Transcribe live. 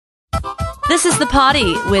This is The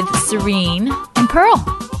Poddy with Serene and Pearl.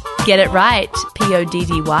 Get it right, Poddy.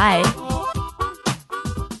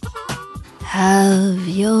 Have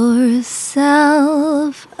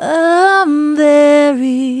yourself a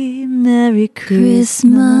very Merry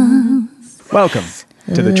Christmas. Welcome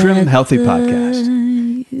to the Trim Healthy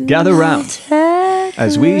Podcast. Gather round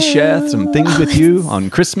as we share some things with you on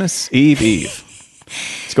Christmas Eve.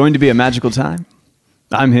 It's going to be a magical time.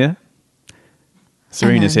 I'm here.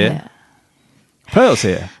 Serene is here. Pearl's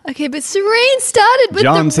here. Okay, but Serene started with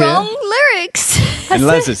John's the wrong here. lyrics. And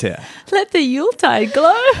Les is here. Let the Yuletide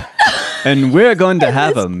glow. And we're going to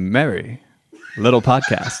have a merry little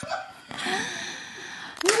podcast.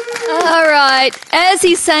 All right. As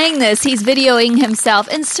he's saying this, he's videoing himself.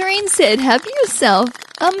 And Serene said, have yourself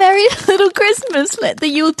a merry little Christmas. Let the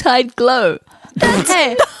Yuletide glow.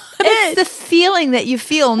 Hey, it's the feeling that you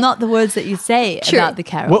feel, not the words that you say about the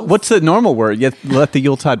carols. What's the normal word? Let the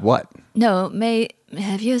Yuletide what? No, may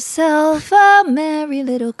have yourself a merry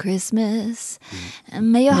little Christmas.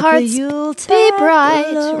 And may your hearts be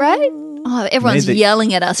bright, right? Oh, everyone's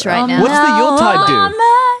yelling at us right now. What's the Yuletide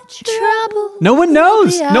do? Trouble. No one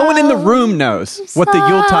knows. No one in the room knows what the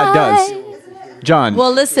Yuletide does. John,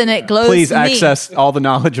 Well, listen, it glows please for me. access all the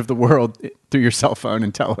knowledge of the world through your cell phone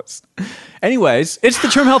and tell us. Anyways, it's the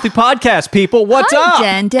Trim Healthy Podcast, people. What's up?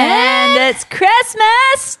 Dan. And it's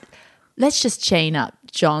Christmas. Let's just chain up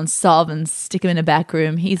John Salvin, stick him in a back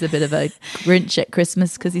room. He's a bit of a Grinch at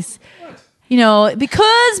Christmas because he's, because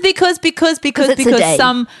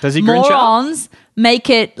some Does he Grinch morons make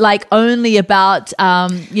it like only about,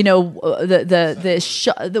 what do you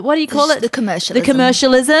call it? The commercialism. The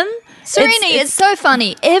commercialism. Serene, it's so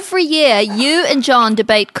funny. Every year, you and John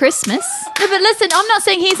debate Christmas. No, but listen, I'm not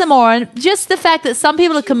saying he's a moron. Just the fact that some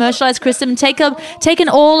people have commercialized Christmas and taken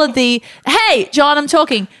all of the. Hey, John, I'm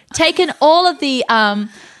talking. Taken all of the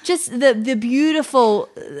just the beautiful,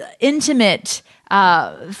 intimate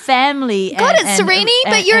family. Got it, Serene,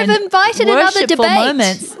 but you've invited another debate.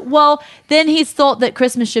 Moments. Well, then he's thought that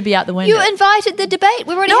Christmas should be out the window. You invited the debate.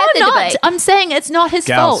 We've already No, had I'm the not. debate. I'm saying it's not his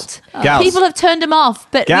Gals. fault. Gals. People have turned him off,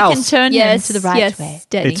 but we can turn him to the right way.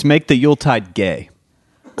 Daddy. It's make the Yuletide gay.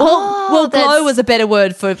 Well, glow that's- was a better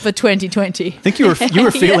word for 2020. I think you were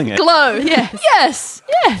feeling it. Glow. Yes.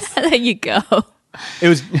 Yes. There you go. It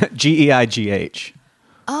was GEIGH.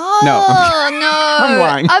 Oh, No, I'm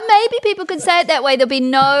lying. Maybe people could say it that way. There'll be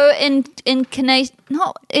no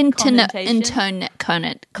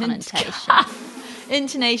connotation.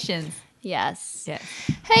 Intonations. Yes. Yes.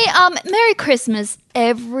 Hey, Merry Christmas,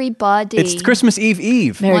 everybody. It's Christmas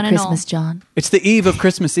Eve. Merry One and Christmas, all. John. It's the eve of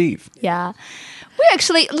Christmas Eve. Yeah.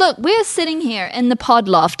 We're sitting here in the pod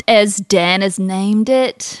loft, as Dan has named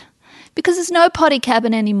it, because there's no potty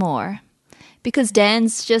cabin anymore. Because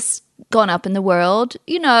Dan's just gone up in the world,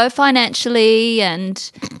 financially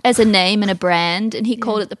and as a name and a brand, and he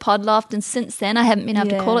called it the pod loft, and since then I haven't been able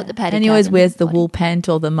to call it the paddy And he always cabin. wears the wool pant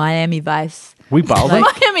or the Miami Vice We balled it.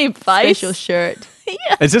 Miami Vice. special shirt.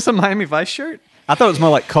 Is this a Miami Vice shirt? I thought it was more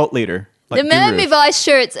like cult leader. Like The Miami guru. Vice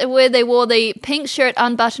shirts are where they wore the pink shirt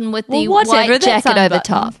unbuttoned with the Well, whatever, white that's jacket over unbuttoned.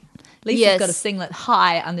 top. At least Yes. he's got a singlet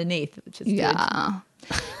high underneath, which is good. Yeah.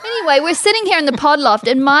 Anyway, we're sitting here in the pod loft,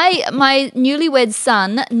 and my newlywed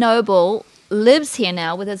son, Noble, lives here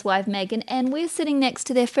now with his wife, Megan, and we're sitting next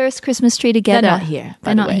to their first Christmas tree together. They're not here, by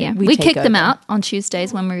They're the not way. here. We We take kick them over. out on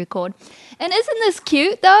Tuesdays when we record. And isn't this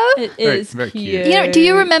cute, though? It Very- is very cute. cute. Do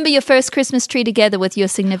you remember your first Christmas tree together with your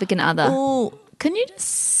significant other? Oh, can you just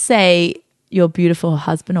say your beautiful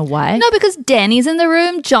husband or wife? No, because Danny's in the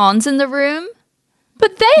room, John's in the room.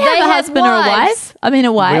 but they have a have husband or a wives. wife. I mean,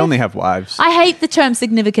 a wife. We only have wives. I hate the term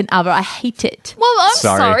significant other. I hate it. Well, I'm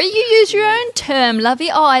Sorry. sorry. You use your own term, lovey.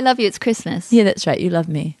 Oh, I love you. It's Christmas. Yeah, that's right. You love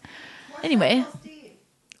me. Anyway,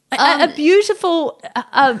 a beautiful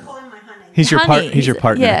He's your honey. He's your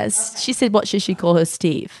partner. Yes. She said, what should she call her?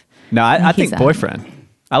 Steve. No, I He's think a boyfriend.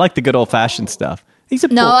 I like the good old fashioned stuff. He's a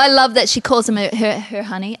No, boy. I love that she calls him her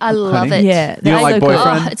honey. I love Honey? it. Yeah. You don't that's like so good.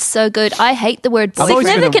 boyfriend? Oh, it's so good. I hate the word I've always boyfriend.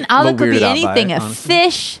 been a Significant other little could be weirded out by anything. it, A honestly.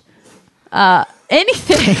 fish.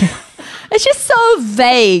 Anything. It's just so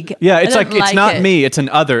vague. Yeah, it's I like don't it's not it. me, it's an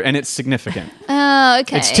other, and it's significant. Oh,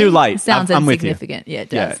 okay. It's too light. Sounds I'm with you. insignificant. Yeah, it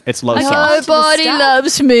does. Yeah, it's low Okay. sauce. Nobody Stop.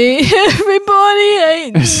 loves me. Everybody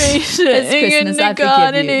hates me. Sitting in Christmas, the I forgive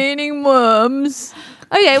garden you. eating worms.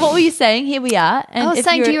 Okay, what were you saying? Here we are. And I was if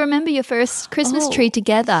saying, do you're- you remember your first Christmas tree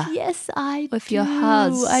together? Yes, I With do. your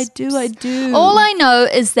husband. I do. All I know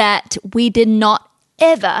is that we did not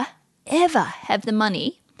ever have the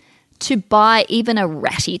money to buy even a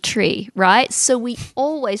ratty tree, right? So we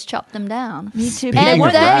always chop them down. Me too. Speaking But they of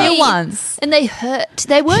weren't the that- real ones. And they hurt.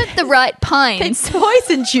 They weren't the right They pines.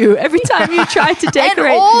 poisoned you every time you tried to And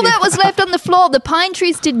decorate. all that was left on the floor, the pine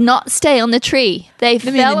trees did not stay on the tree. They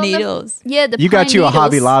mean fell the on needles? The You got pine you a needles.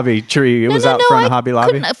 Hobby Lobby tree. It was out front of Hobby I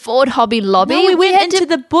Lobby. couldn't afford Hobby Lobby. No, we went had into to,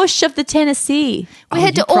 the bush of the Tennessee. we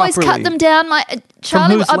had you to always cut properly- them down.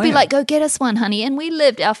 Charlie, whose I'd be land? like, go get us one, honey. And we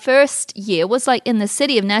lived, our first year was like in the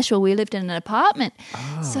city of Nashville. We lived in an apartment.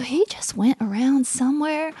 So he just went around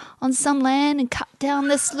somewhere on some land and cut down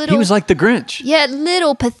this little... He was like the Grinch. Yeah,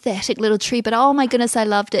 little pathetic little tree, but oh my goodness, I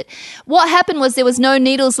loved it. What happened was there was no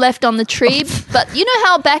needles left on the tree, but you know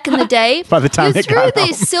how back in the day, By the time you it threw got the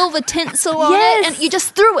home. silver tinsel on Yes. it, and you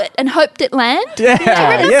just threw it and hoped it landed.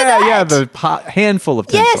 Yeah, the handful of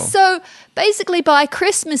tinsel. Yes, so basically by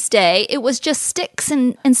Christmas Day, it was just sticks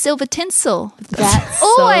and silver tinsel. That's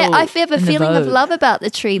Oh, so I have a in the feeling of vogue. love about the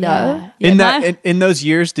tree, though. Yeah. in those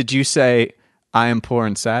years, did you say, I am poor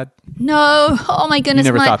and sad? No, oh my goodness.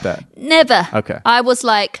 never thought that? Never. Okay. I was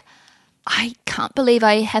like, I can't believe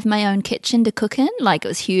I have my own kitchen to cook in. Like, it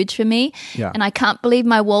was huge for me. Yeah. And I can't believe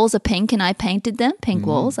my walls are pink and I painted them. Pink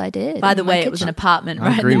walls, I did. By in the my way, it was an kitchen. apartment I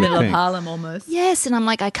right in agree the with middle of pink. Harlem almost. Yes, and I'm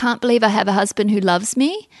like, I can't believe I have a husband who loves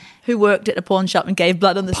me. Who worked at a pawn shop and gave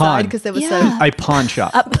blood on the Pawn. side because they were Yeah. A pawn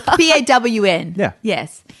shop. so PAWN. Yeah.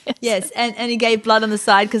 Yes. Yes. And he gave blood on the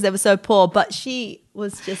side because they were so poor. But she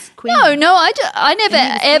was just queen. No, I never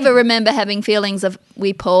ever remember having feelings of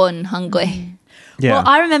we poor and hungry. Yeah. Well,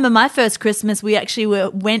 I remember my first Christmas. We actually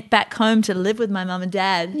went back home to live with my mum and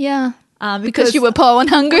dad. Yeah. Because Because you were poor and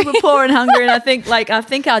hungry. we were poor and hungry, and I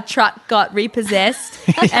think our truck got repossessed,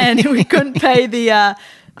 and we couldn't pay the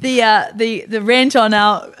rent on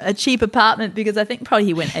a cheap apartment because I think probably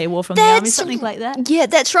he went AWOL from the army, something like that. Yeah,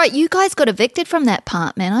 that's right. You guys got evicted from that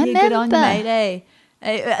apartment. I Yeah, remember. good on you, mate.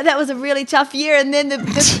 That was a really tough year. And then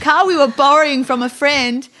the car we were borrowing from a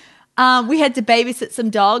friend, we had to babysit some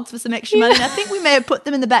dogs for some extra money. And I think we may have put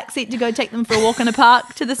them in the back seat to go take them for a walk in a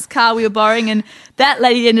park to this car we were borrowing. And that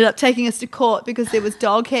lady ended up taking us to court because there was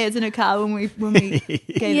dog hairs in her car when we gave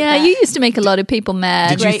it Yeah, back. you used to make a lot of people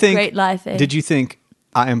mad. Great life, eh? Did you think,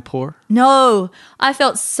 I am poor? No, I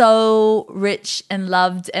felt so rich and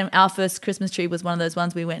loved. And our first Christmas tree was one of those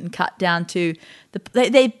ones we went and cut down to.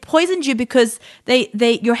 They poisoned you because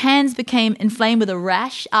your hands became inflamed with a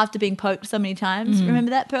rash after being poked so many times. Remember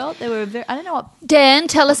that, Pearl? They were I don't know what. Dan,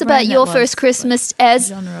 tell us about brand that your was, first Christmas as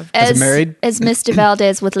genre of- As a married? as Mr.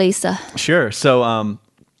 Valdez with Lisa. Sure. So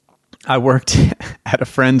I worked at a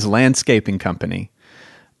friend's landscaping company.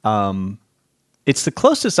 It's the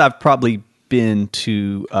closest I've probably been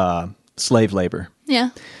to slave labor. Yeah.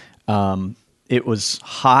 It was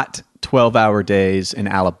hot 12-hour days in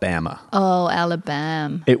Alabama. Oh,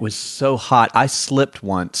 Alabama. It was so hot. I slipped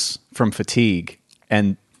once from fatigue,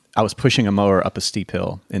 and I was pushing a mower up a steep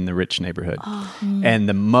hill in the rich neighborhood. And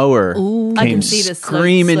the mower I came can see the slow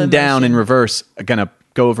screaming down motion. in reverse, going to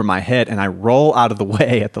go over my head, and I roll out of the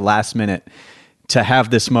way at the last minute to have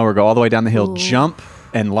this mower go all the way down the hill, jump,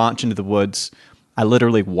 and launch into the woods. I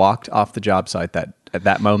literally walked off the job site at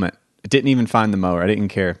that moment. I didn't even find the mower. I didn't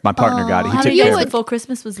care. My partner got it. He How took many care years of it. before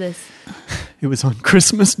Christmas was this? It was on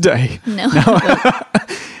Christmas Day. No.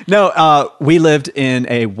 No, we lived in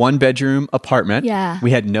a one-bedroom apartment. Yeah. We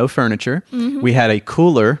had no furniture. We had a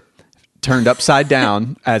cooler turned upside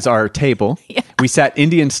down as our table. We sat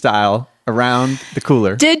Indian style around the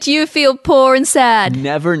cooler. Did you feel poor and sad?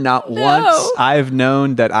 Never, not once. I've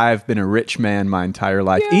known that I've been a rich man my entire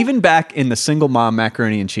life. Even back in the single mom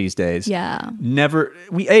macaroni and cheese days. Yeah. Never.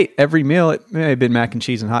 We ate every meal. It may have been mac and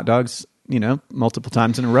cheese and hot dogs, multiple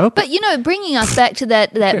times in a row. But, bringing us back to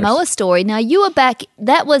that cares? mower story. Now, you were back,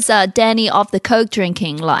 that was Danny of the Coke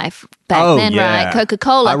drinking life back Oh, then, yeah. right?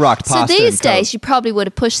 Coca-Cola. I rocked So pasta these and Coke. days, you probably would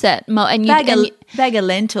have pushed that mower. And Bag of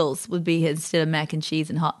lentils would be his instead of mac and cheese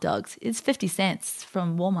and hot dogs. It's 50 cents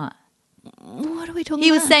from Walmart. what are we talking He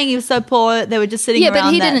about? was saying he was so poor they were just sitting around.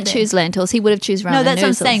 but he that didn't thing. choose lentils. He would have choose ramen No, that's what I'm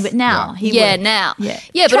noodles. saying. But now he yeah, would. now. Yeah.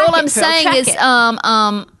 Yeah, but Track all I'm it, Pearl, saying track is it.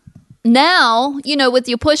 now, with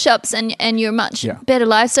your push-ups and your much Yeah. better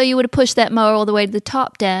life, so you would have pushed that mower all the way to the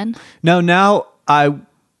top, Dan. No, now I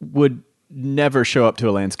would never show up to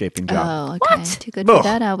a landscaping job. Oh, okay. What? Too good for Ugh.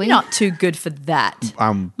 that, are we? You're not too good for that.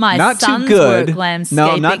 My not son's too good. work landscaping.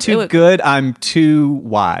 No, not too good. I'm too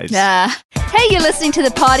wise. Hey, you're listening to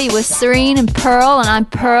The Poddy with Serene and Pearl, and I'm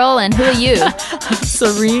Pearl, and who are you?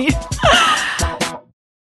 Serene.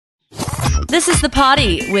 This is The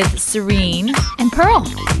Poddy with Serene. And Pearl.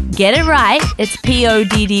 Get it right. It's Poddy.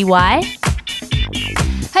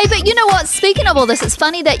 Hey, but you know what? Speaking of all this, it's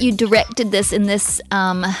funny that you directed this in this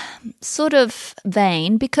sort of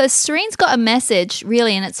vein because Serene's got a message,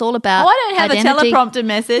 really, and it's all about I don't have identity. a teleprompter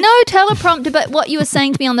message. No teleprompter, but what you were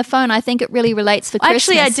saying to me on the phone, I think it really relates for Christmas.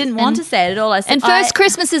 Actually, I didn't want to say it at all. I said, And first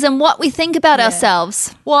Christmases and what we think about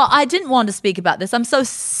ourselves. Well, I didn't want to speak about this. I'm so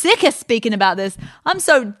sick of speaking about this. I'm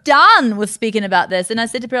so done with speaking about this. And I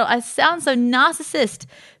said to Pearl, I sound so narcissist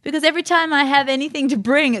because every time I have anything to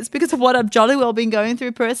bring, it's because of what I've jolly well been going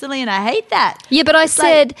through personally, and I hate that. Yeah, but I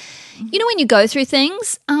said, you know, when you go through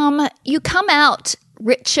things, you come out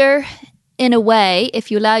richer in a way, if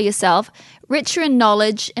you allow yourself, richer in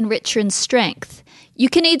knowledge and richer in strength. You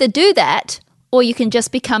can either do that or you can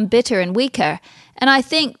just become bitter and weaker. And I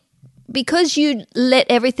think because you let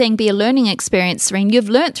everything be a learning experience, Serene, you've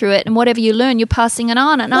learned through it, and whatever you learn, you're passing it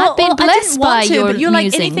on. And I've been blessed by your but you're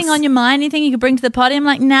musings. like, anything on your mind, anything you could bring to the party? I'm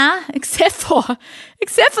like, nah, except for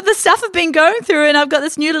the stuff I've been going through, and I've got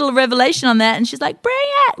this new little revelation on that. And she's like, bring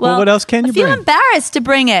it. Well, what else can you I feel bring? embarrassed to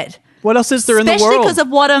bring it. What else is there in the Especially world? because of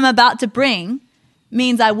what I'm about to bring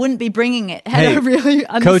means I wouldn't be bringing it had I really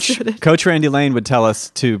understood it. Coach Randy Lane would tell us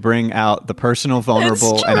to bring out the personal,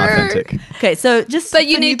 vulnerable, and authentic. Okay, so just But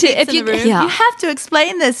you for need new to- peeps if in you- the room, yeah. you have to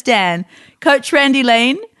explain this, Dan. Coach Randy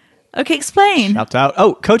Lane. Okay, explain. Shout out.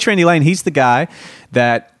 Oh, Coach Randy Lane, he's the guy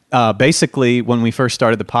that basically when we first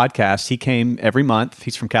started the podcast, he came every month.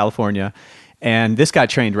 He's from California. And this guy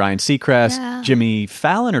trained Ryan Seacrest, Jimmy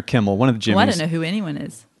Fallon or Kimmel, one of the Jimmys. Oh, I don't know who anyone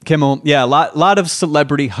is. Kimmel, yeah, a lot of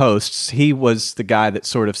celebrity hosts. He was the guy that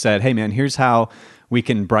sort of said, "Hey, man, here's how we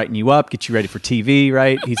can brighten you up, get you ready for TV."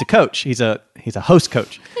 Right? He's a coach. He's a host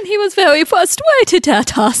coach. And he was very frustrated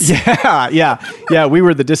at us. Yeah. We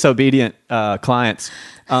were the disobedient clients.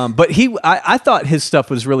 But I thought his stuff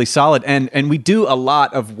was really solid, and we do a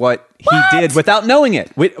lot of what he did without knowing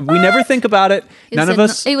it. We never think about it. None of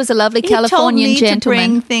us. He was a lovely He told Californian me gentleman. to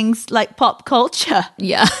bring things like pop culture.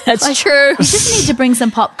 Yeah, that's true. You just need to bring some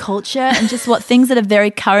pop culture and just what things that are very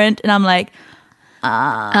current. And I'm like,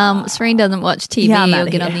 Serene doesn't watch TV Yeah, I'm or outta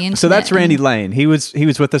get on here. the internet. So that's Randy Lane. He was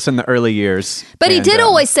with us in the early years. But he and, did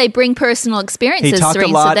always say bring personal experiences, He talked Serene,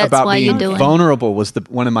 a lot so that's about why you're being doing vulnerable. Was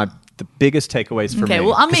one of the biggest takeaways for me. okay,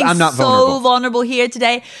 well, I'm 'cause being not so vulnerable here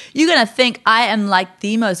today. You're going to think I am like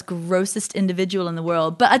the most grossest individual in the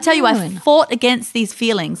world. But I tell you, I fought against these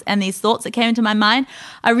feelings and these thoughts that came into my mind.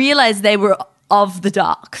 I realized they were of the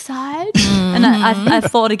dark side. And I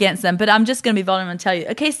fought against them. But I'm just going to be vulnerable and tell you.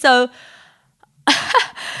 Okay, so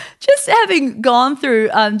just having gone through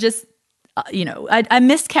I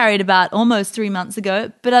miscarried about almost 3 months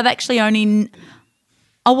ago, but I've actually only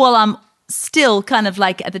I'm still kind of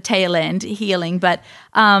like at the tail end healing, but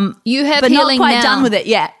You have but healing not quite now. done with it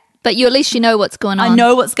yet. But at least you know what's going on. I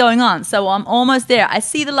know what's going on, so I'm almost there. I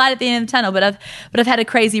see the light at the end of the tunnel, but I've had a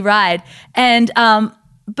crazy ride, and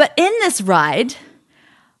but in this ride,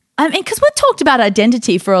 I mean, because we've talked about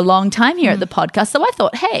identity for a long time here at the podcast, so I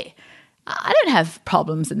thought, hey, I don't have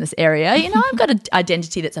problems in this area. You know, I've got an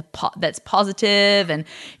identity that's that's positive, and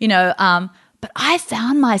but I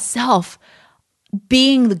found myself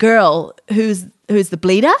being the girl who's the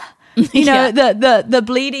bleeder. You know, the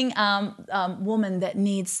bleeding woman that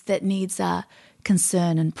needs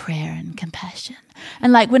concern and prayer and compassion.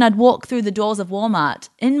 And like when I'd walk through the doors of Walmart,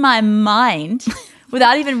 in my mind,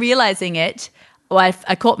 without even realizing it,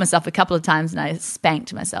 I caught myself a couple of times and I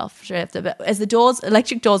spanked myself straight after. But as the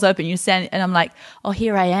electric doors open, you stand and I'm like, oh,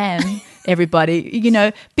 here I am, everybody. You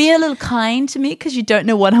know, be a little kind to me because you don't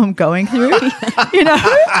know what I'm going through. You know,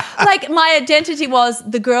 like my identity was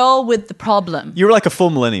the girl with the problem. You were like a full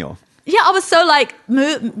millennial. Yeah, I was so like you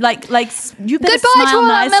better Goodbye smile to all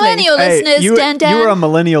our nicely. millennial listeners, you Dan. were a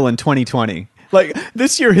millennial in 2020. Like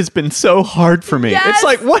this year has been so hard for me. Yes. It's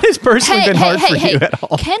like, what has personally been hard for you at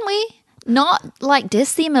all? Can we not like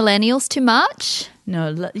diss the millennials too much?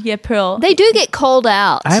 No, yeah, Pearl. They do get called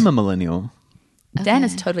out. I am a millennial. Dan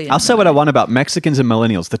is totally. I'll say what I want about Mexicans and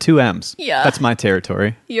millennials. The two M's. Yeah. That's my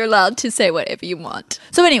territory. You're allowed to say whatever you want.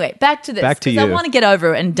 So anyway, back to this. Back to 'cause you. I want to get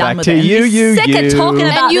over it and done Back with to it. and you, be you, sick you. of talking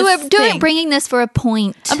about And you this are thing. bringing this for a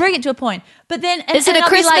point. I'm bringing it to a point. But then Is it a I'll be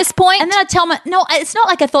Christmas like, point? And then I tell no, it's not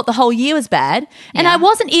like I thought the whole year was bad. And Yeah. I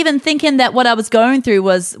wasn't even thinking that what I was going through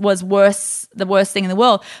was worse, the worst thing in the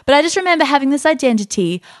world. But I just remember having this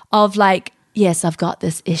identity of like, yes, I've got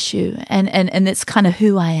this issue, and it's kind of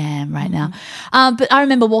who I am right now. But I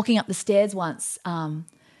remember walking up the stairs once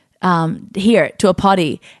here to a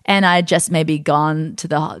potty, and I just maybe gone to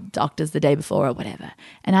the doctors the day before or whatever,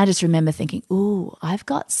 and I just remember thinking, "Ooh, I've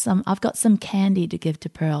got some candy to give to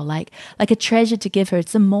Pearl, like a treasure to give her,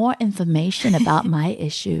 some more information about my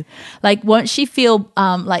issue. Like, won't she feel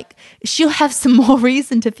like she'll have some more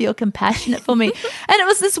reason to feel compassionate for me?" And it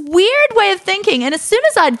was this weird way of thinking. And as soon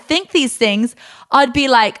as I'd think these things, I'd be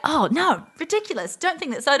like, "Oh no, ridiculous! Don't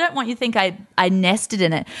think that." So I don't want you to think I nested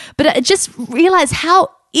in it, but I just realized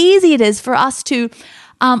how easy it is for us to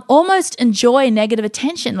almost enjoy negative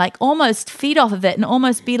attention, like almost feed off of it, and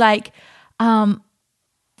almost be like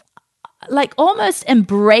almost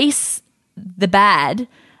embrace the bad.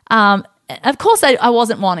 Of course, I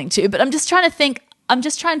wasn't wanting to, but I'm just trying to think. I'm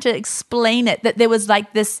just trying to explain it, that there was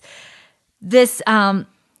like this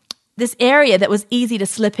area that was easy to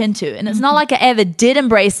slip into, and it's not like I ever did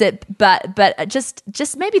embrace it, but just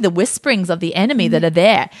maybe the whisperings of the enemy that are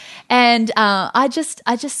there. And I just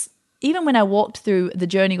even when I walked through the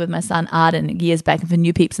journey with my son Arden years back, and for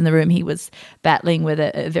new peeps in the room, he was battling with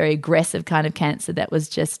a very aggressive kind of cancer that was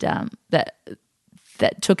just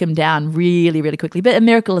that took him down really, really quickly. But a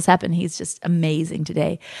miracle has happened. He's just amazing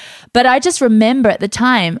today. But I just remember at the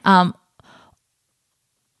time,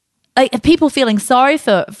 like people feeling sorry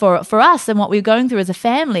for us and what we were going through as a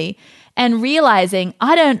family, and realizing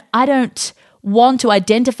I don't want to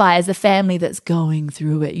identify as a family that's going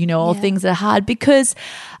through it, all things that are hard, because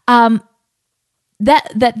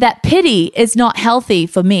that pity is not healthy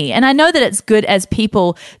for me. And I know that it's good as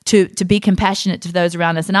people to be compassionate to those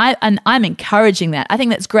around us, and I'm encouraging that. I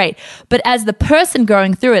think that's great. But as the person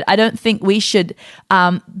going through it, I don't think we should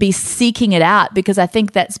be seeking it out, because I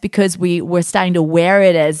think that's because we're starting to wear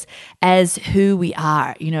it as who we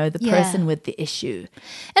are, the person with the issue.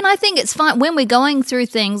 And I think it's fine when we're going through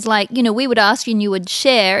things like, we would ask you and you would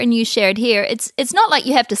share, and you shared here. It's not like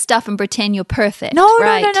you have to stuff and pretend you're perfect. No,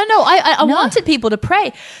 right? No. I wanted people to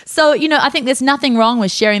pray. So, I think there's nothing wrong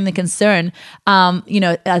with sharing the concern.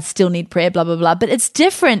 I still need prayer, blah, blah, blah. But it's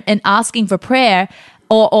different in asking for prayer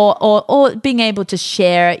or being able to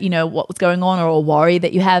share, what was going on, or a worry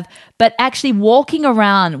that you have, but actually walking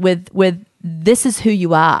around with this is who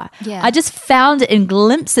you are. Yeah. I just found it in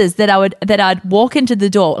glimpses that I'd walk into the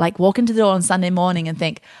door on Sunday morning and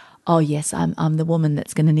think, oh yes, I'm the woman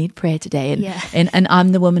that's going to need prayer today, and I'm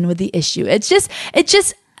the woman with the issue. It just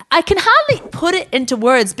I can hardly put it into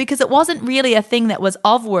words, because it wasn't really a thing that was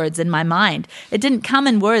of words in my mind. It didn't come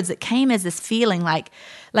in words. It came as this feeling like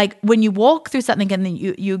when you walk through something and then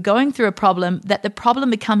you're going through a problem, that the problem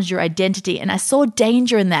becomes your identity. And I saw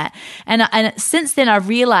danger in that. And since then I've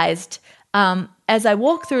realized, as I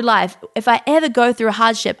walk through life, if I ever go through a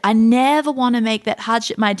hardship, I never want to make that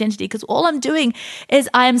hardship my identity, because all I'm doing is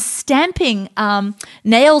I am stamping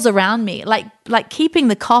nails around me, like keeping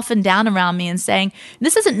the coffin down around me and saying,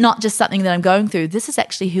 this isn't not just something that I'm going through, this is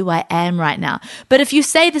actually who I am right now. But if you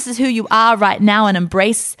say this is who you are right now and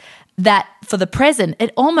embrace that for the present,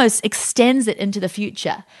 it almost extends it into the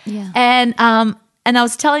future. Yeah. And I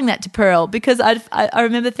was telling that to Pearl, because I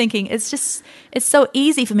remember thinking it's so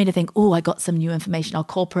easy for me to think, oh, I got some new information, I'll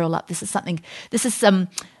call Pearl up. This is something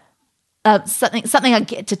I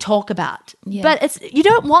get to talk about. Yeah. But you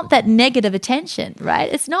don't want that negative attention,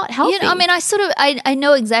 right? It's not healthy. I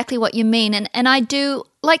know exactly what you mean, and I do,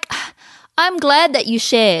 like, I'm glad that you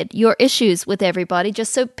shared your issues with everybody,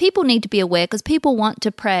 just so people need to be aware, because people want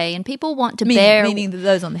to pray and people want to bear... Meaning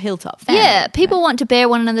those on the hilltop family. Yeah, people want to bear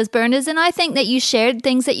one another's burdens, and I think that you shared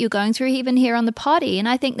things that you're going through even here on the Poddy, and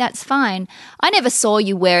I think that's fine. I never saw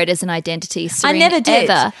you wear it as an identity, Serene, I never did.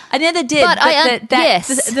 Ever. I never did. But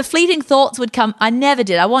yes. The fleeting thoughts would come. I never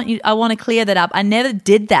did. I want to clear that up. I never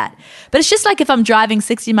did that. But it's just like if I'm driving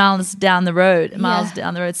 60 miles down the road,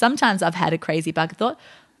 sometimes I've had a crazy bucket thought.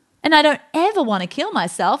 And I don't ever want to kill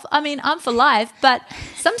myself. I mean, I'm for life, but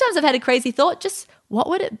sometimes I've had a crazy thought. Just what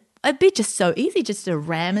would it'd be just so easy just to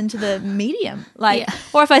ram into the medium.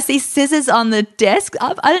 Or if I see scissors on the desk,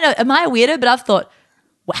 I don't know, am I a weirdo? But I've thought,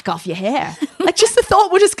 whack off your hair. Like, just the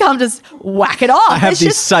thought will just come, just whack it off. I have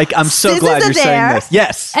these I'm so glad you're saying this.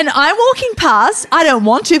 Yes. And I'm walking past. I don't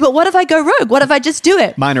want to, but what if I go rogue? What if I just do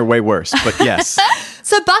it? Mine are way worse, but yes.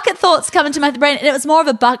 So bucket thoughts come into my brain, and it was more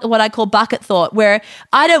of what I call bucket thought, where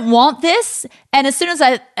I don't want this, and as soon as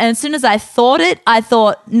I thought it, I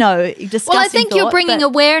thought, no, disgusting. Well, I think you're bringing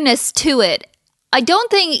awareness to it. I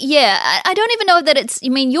don't think, I don't even know that it's,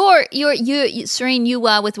 you, Serene, you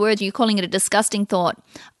are with words, you're calling it a disgusting thought.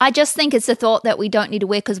 I just think it's a thought that we don't need to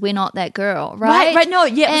wear because we're not that girl, right? Right, no,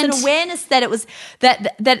 yeah, it was an awareness that it was,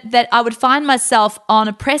 that I would find myself on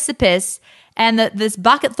a precipice, and that this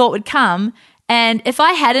bucket thought would come, And if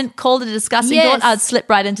I hadn't called it a disgusting Yes. thought, I'd slip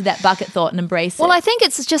right into that bucket thought and embrace it. Well, I think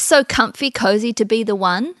it's just so comfy, cozy to be the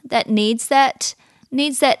one that needs that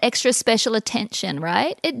extra special attention,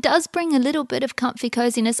 right? It does bring a little bit of comfy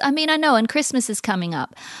coziness. I mean, I know, and Christmas is coming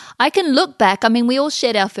up. I can look back. I mean, we all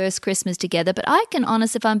shared our first Christmas together, but I can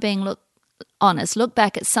if I'm being honest, look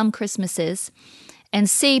back at some Christmases and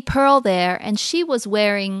see Pearl there, and she was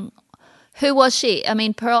wearing, who was she? I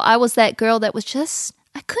mean, Pearl, I was that girl that was just,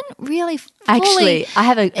 I couldn't really fully. Actually, I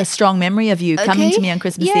have a strong memory of you coming Okay. to me on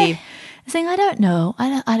Christmas Yeah. Eve and saying, I don't know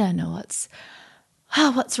what's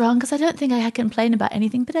wrong, because I don't think I complain about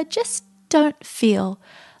anything, but I just don't feel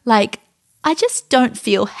happy.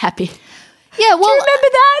 Yeah, well, Do you remember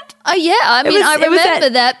that? Oh, yeah. I mean, I it was remember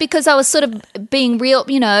that- that because I was sort of being real,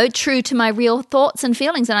 true to my real thoughts and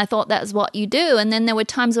feelings. And I thought that was what you do. And then there were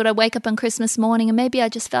times when I'd wake up on Christmas morning and maybe I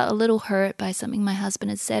just felt a little hurt by something my husband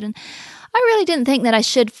had said. And I really didn't think that I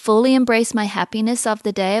should fully embrace my happiness of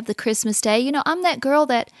the day, of the Christmas day. I'm that girl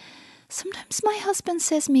that sometimes my husband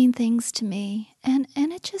says mean things to me and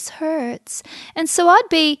it just hurts. And so I'd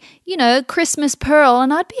be, Christmas Pearl,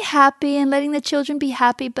 and I'd be happy and letting the children be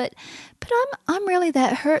happy, but I'm really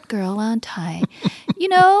that hurt girl, aren't I?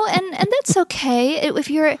 And that's okay. If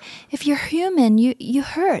you're human, you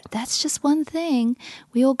hurt. That's just one thing.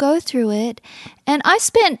 We all go through it. And I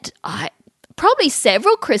spent probably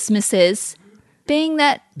several Christmases being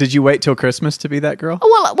that. Did you wait till Christmas to be that girl?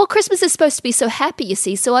 Well, Christmas is supposed to be so happy, you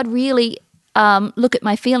see. So I'd really look at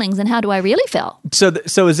my feelings and how do I really feel.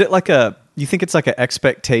 So is it like you think it's like an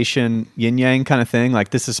expectation yin yang kind of thing?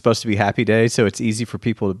 Like this is supposed to be happy day, so it's easy for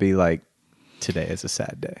people to be like, today is a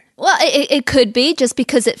sad day. Well, it could be just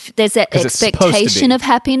because there's that 'Cause it's supposed to expectation be. of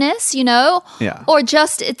happiness, Yeah. or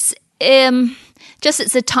just it's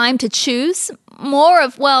a time to choose more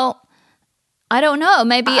of, well, I don't know.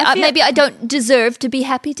 Maybe maybe I don't deserve to be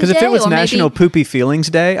happy today. Because if it was or National maybe, Poopy Feelings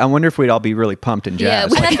Day, I wonder if we'd all be really pumped and Yeah,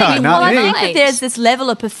 jazzed. we- Like, And I think- not I me. think Right. that there's this level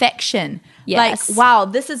of perfection. Yes. Like, wow,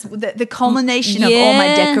 this is the culmination of all my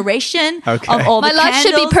Yeah. decoration, Okay. of all My the life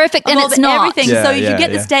should be candles, perfect, of and all it's the not. everything. Yeah, So you yeah,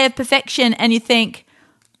 get this yeah. day of perfection and you think,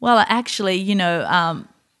 well, actually,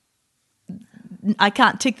 I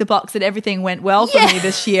can't tick the box that everything went well for me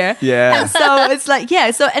this year. Yeah. And so it's like, yeah.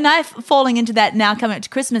 So, and I'm falling into that now coming up to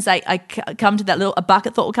Christmas. I come to that a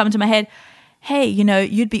bucket thought will come into my head. Hey,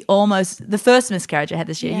 you'd be almost, the first miscarriage I had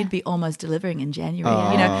this year, Yeah. you'd be almost delivering in January.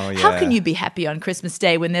 Oh, How yeah. can you be happy on Christmas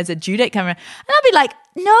Day when there's a due date coming around? And I'll be like,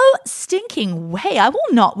 no stinking way. I will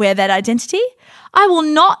not wear that identity. I will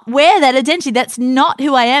not wear that identity. That's not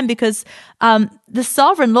who I am, because the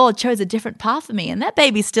sovereign Lord chose a different path for me, and that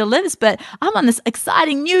baby still lives, but I'm on this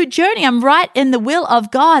exciting new journey. I'm right in the will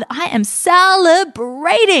of God. I am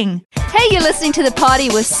celebrating. hey, you're listening to The Poddy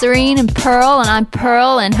with Serene and Pearl, and I'm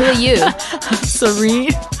Pearl, and who are you? Serene.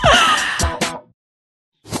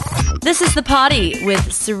 This is The Poddy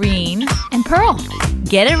with Serene. And Pearl.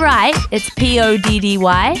 Get it right. It's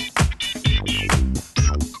Poddy.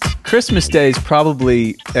 Christmas Day is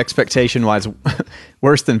probably expectation-wise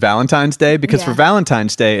worse than Valentine's Day, because for Yeah.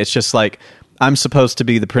 Valentine's Day, it's just like, I'm supposed to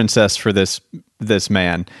be the princess for this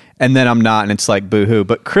man, and then I'm not, and it's like boo-hoo.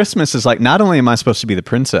 But Christmas is like, not only am I supposed to be the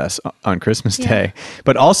princess on Christmas Day,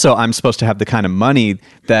 but also I'm supposed to have the kind of money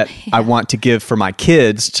that I want to give for my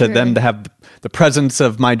kids, to them to have the presents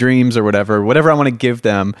of my dreams or whatever I want to give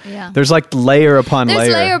them. Yeah. There's like layer upon There's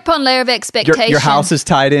layer. layer upon layer of expectation. Your house is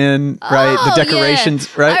tied in, right? Oh, The decorations,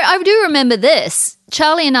 yeah. right? I do remember this.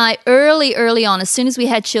 Charlie and I, early on, as soon as we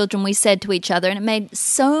had children, we said to each other, and it made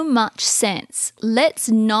so much sense, let's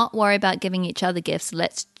not worry about giving each other gifts.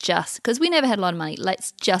 Let's just, because we never had a lot of money,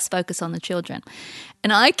 let's just focus on the children.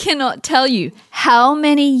 And I cannot tell you how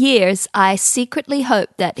many years I secretly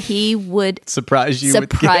hoped that he would Surprise you with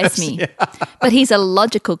surprise gifts. me. Yeah. But he's a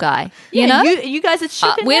logical guy. You know? You guys had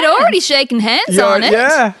shook We'd already shaken hands on it.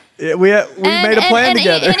 Yeah. We made a plan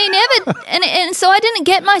together. And he never, and so I didn't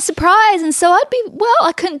get my surprise, and so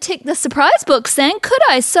I couldn't tick the surprise box then, could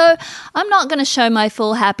I? So I'm not going to show my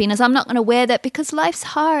full happiness. I'm not going to wear that, because life's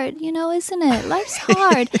hard, isn't it? Life's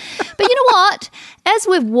hard. But you know what? As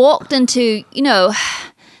we've walked into,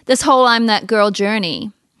 this whole I'm that girl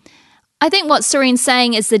journey, I think what Serene's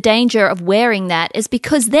saying is the danger of wearing that is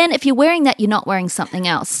because then if you're wearing that, you're not wearing something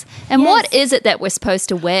else. And what is it that we're supposed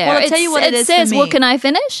to wear? Well, I'll tell you what it is for says, me. well, can I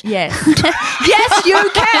finish? Yes. Yes, you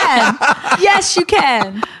can. Yes, you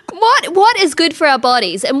can. What is good for our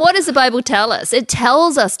bodies? And what does the Bible tell us? It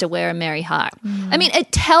tells us to wear a merry heart. I mean,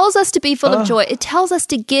 it tells us to be full of joy. It tells us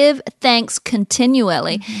to give thanks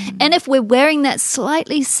continually. And if we're wearing that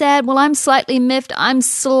slightly sad, well, I'm slightly miffed, I'm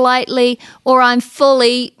fully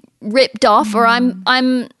ripped off, or I'm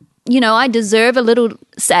I deserve a little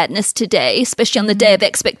sadness today, especially on the day of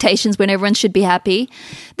expectations when everyone should be happy,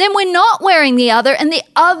 then we're not wearing the other. And the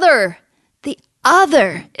other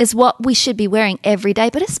is what we should be wearing every day,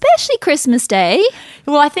 but especially Christmas Day.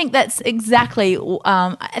 Well, I think that's exactly,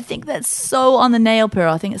 I think that's so on the nail,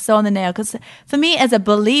 Pearl. I think it's so on the nail because for me as a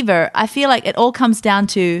believer, I feel like it all comes down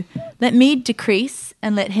to let me decrease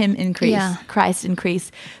and let him increase, Christ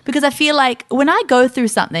increase. Because I feel like when I go through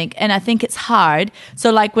something and I think it's hard, so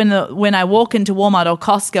like when I walk into Walmart or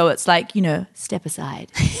Costco, it's like, step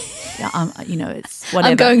aside. It's whatever.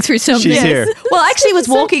 I'm going through something. She's here. Well, I actually was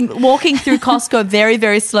walking through Costco very,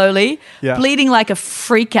 very slowly, Yeah. bleeding like a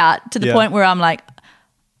freak out to the point where I'm like,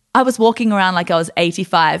 I was walking around like I was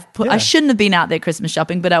 85. I shouldn't have been out there Christmas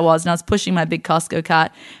shopping, but I was. And I was pushing my big Costco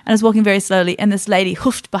cart and I was walking very slowly. And this lady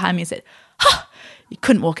hoofed behind me and said, you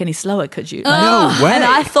couldn't walk any slower, could you? No way. And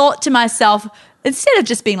I thought to myself, instead of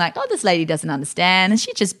just being like, oh, this lady doesn't understand and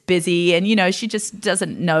she's just busy and, she just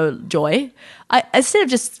doesn't know joy. Instead of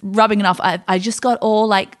just rubbing it off, I just got all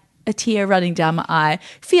like a tear running down my eye,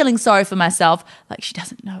 feeling sorry for myself. Like she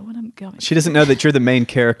doesn't know what I'm going. She doesn't know that you're the main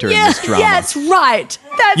character in this drama. That's right.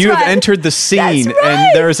 That's You right. have entered the scene, That's right.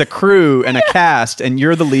 and there is a crew and a cast, and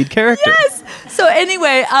you're the lead character. Yes. So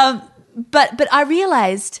anyway, but I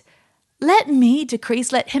realized, let me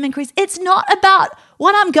decrease, let him increase. It's not about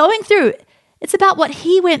what I'm going through. It's about what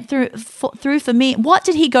he went through for me. What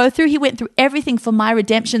did he go through? He went through everything for my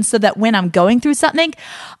redemption so that when I'm going through something,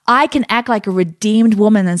 I can act like a redeemed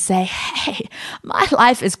woman and say, hey, my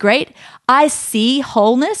life is great. I see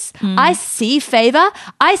wholeness. I see favor.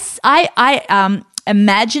 I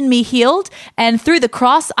imagine me healed, and through the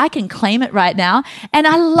cross I can claim it right now, and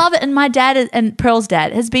I love it. And my dad and Pearl's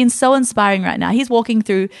dad has been so inspiring right now. He's walking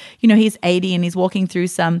through, he's 80 and he's walking through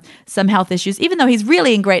some health issues, even though he's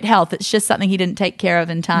really in great health. It's just something he didn't take care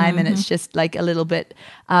of in time, and it's just like a little bit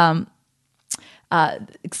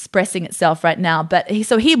expressing itself right now. But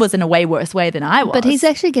he was in a way worse way than I was. But he's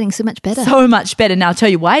actually getting so much better. So much better. Now I'll tell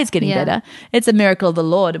you why he's getting better. It's a miracle of the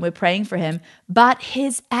Lord and we're praying for him. But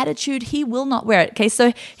his attitude, he will not wear it. Okay,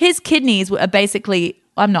 so his kidneys were basically,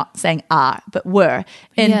 I'm not saying are, but were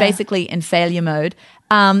basically in failure mode.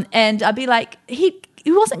 And I'd be like, he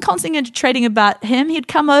wasn't concentrating about him. He'd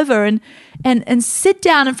come over and sit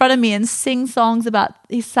down in front of me and sing songs about,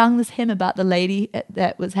 he sung this hymn about the lady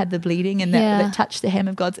that had the bleeding and that touched the hem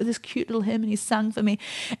of God's, this cute little hymn, and he sung for me.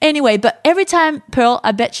 Anyway, but every time, Pearl,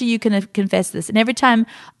 I bet you can confess this, and every time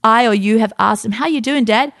I or you have asked him, how you doing,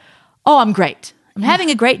 Dad? Oh, I'm great. I'm having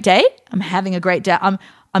a great day. I'm having a great day. I'm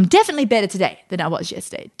definitely better today than I was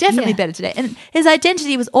yesterday. Definitely better today. And his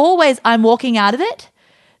identity was always, I'm walking out of it.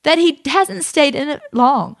 That he hasn't stayed in it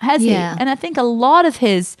long, has he? And I think a lot of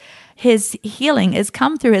his healing has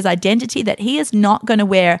come through his identity that he is not going to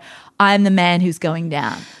wear, I'm the man who's going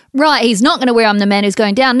down. Right, he's not going to wear I'm the man who's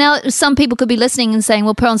going down. Now, some people could be listening and saying,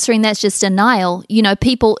 well, Pearl and Serene, that's just denial.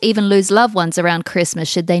 People even lose loved ones around Christmas.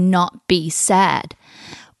 Should they not be sad?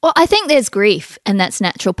 Well, I think there's grief, and that's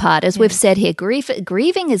natural part. As we've said here,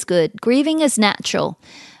 grieving is good. Grieving is natural.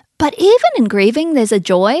 But even in grieving, there's a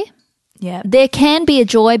joy. Yeah. There can be a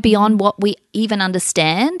joy beyond what we even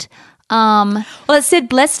understand. Well, it said,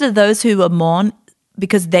 blessed are those who are mourn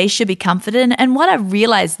because they should be comforted. And what I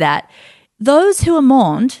realized that those who are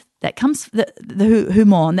mourned, that comes who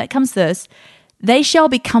mourn, that comes first, they shall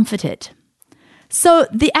be comforted. So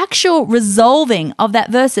the actual resolving of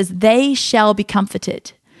that verse is they shall be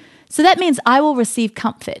comforted. So that means I will receive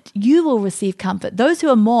comfort. You will receive comfort. Those who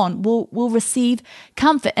are mourn will receive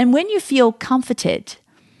comfort. And when you feel comforted,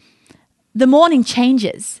 the mourning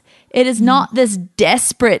changes. It is not this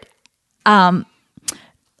desperate,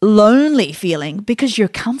 lonely feeling because you're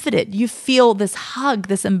comforted. You feel this hug,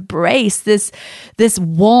 this embrace, this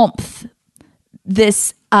warmth,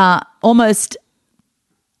 this almost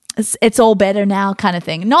it's all better now kind of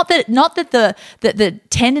thing. Not that the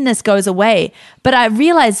tenderness goes away, but I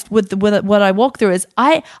realized with what I walk through is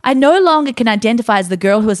I no longer can identify as the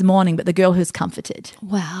girl who is mourning, but the girl who's comforted.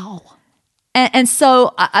 Wow. And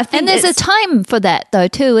so I think, and there's a time for that though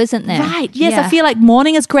too, isn't there? Right. Yes, I feel like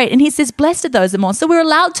mourning is great. And he says, blessed are those that mourn. So we're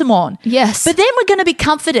allowed to mourn. Yes. But then we're going to be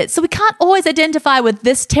comforted. So we can't always identify with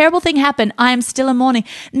this terrible thing happened. I am still in mourning.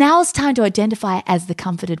 Now it's time to identify as the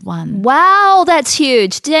comforted one. Wow, that's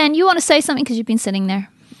huge. Dan, you want to say something because you've been sitting there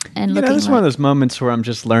and looking. It's one of those moments where I'm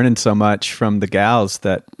just learning so much from the gals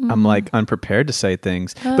that I'm like unprepared to say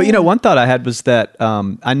things. But one thought I had was that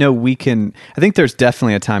I know I think there's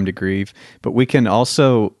definitely a time to grieve, but we can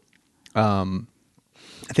also, I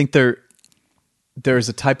think there's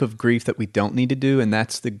a type of grief that we don't need to do, and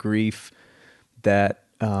that's the grief that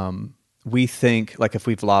we think, like if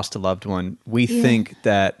we've lost a loved one, we think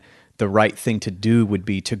that the right thing to do would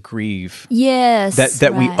be to grieve. Yes.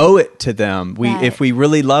 That we owe it to them. If we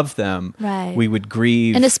really love them, Right. we would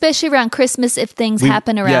grieve. And especially around Christmas, if things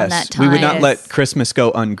happen around that time. We would not Yes. let Christmas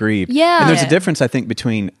go ungrieved. Yeah. And there's Yeah. a difference, I think,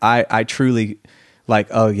 between I truly like,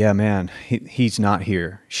 oh yeah, man, he's not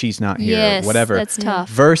here. She's not here. Yes, Whatever. that's tough.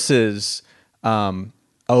 Versus,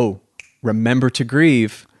 remember to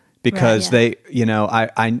grieve because they,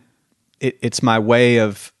 it's my way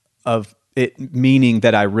of it meaning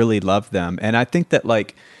that I really love them. And I think that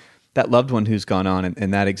like that loved one who's gone on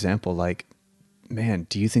in that example, like, man,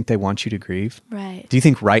 do you think they want you to grieve? Right. Do you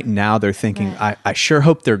think right now they're thinking, I sure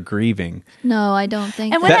hope they're grieving? No, I don't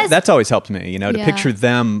think And that. when That's always helped me, to Yeah. picture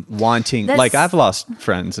them wanting, That's- like I've lost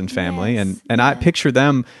friends and family Yes, and I picture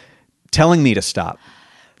them telling me to stop.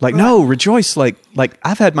 Like, no, rejoice. Like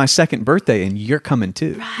I've had my second birthday and you're coming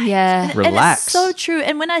too. Yeah. And Relax. it's so true.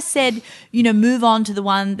 And when I said, move on to the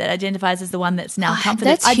one that identifies as the one that's now comforted,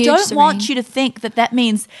 that's I huge, don't want Serene. you to think that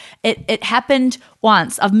means it happened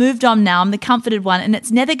once. I've moved on now. I'm the comforted one, and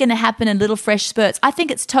it's never going to happen in little fresh spurts. I think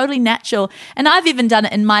it's totally natural, and I've even done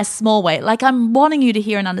it in my small way. Like I'm wanting you to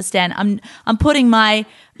hear and understand. I'm putting my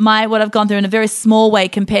what I've gone through in a very small way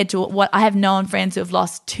compared to what I have known friends who have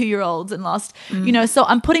lost 2-year-olds and lost, so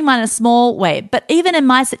I'm putting mine in a small way. But even in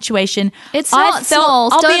my situation, It's I not felt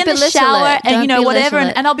small. I'll Don't be in the belittle shower it. and Don't whatever, belittle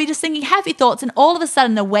it. and I'll be just thinking happy thoughts, and all of a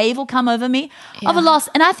sudden a wave will come over me of a loss,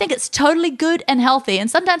 and I think it's totally good and healthy. And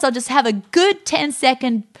sometimes I'll just have a good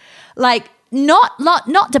 10-second, like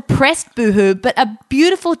not depressed boohoo, but a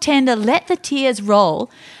beautiful tender let the tears roll.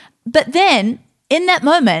 But then in that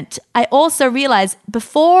moment, I also realize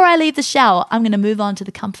before I leave the shower, I'm going to move on to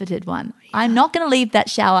the comforted one. I'm not going to leave that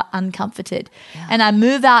shower uncomforted. And I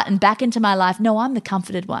move out and back into my life. No, I'm the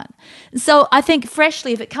comforted one. So I think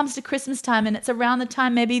freshly, if it comes to Christmas time and it's around the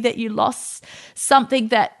time maybe that you lost something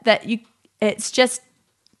that you, it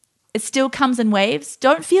still comes in waves.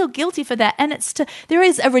 Don't feel guilty for that. And there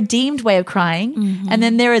is a redeemed way of crying, and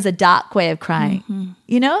then there is a dark way of crying.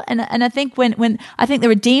 And I think when I think the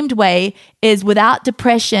redeemed way is without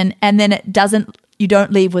depression, and then you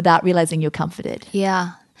don't leave without realizing you're comforted.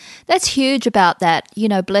 Yeah. That's huge about that.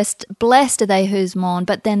 Blessed are they whose mourn,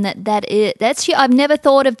 but then that's huge. I've never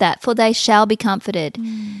thought of that, for they shall be comforted.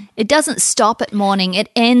 It doesn't stop at mourning. It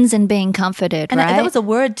ends in being comforted, And right? that was a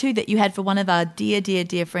word too that you had for one of our dear, dear,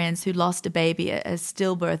 dear friends who lost a baby, a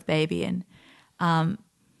stillbirth baby, and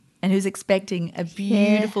who's expecting a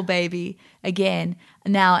beautiful baby again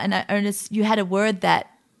now. And Ernest, you had a word that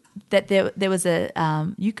there was a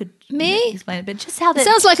you could explain it, but just how that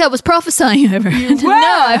Sounds like I was prophesying over it. No,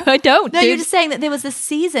 I don't. No, dude. you're just saying that there was a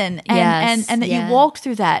season, and and that you walked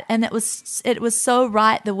through that, and it was so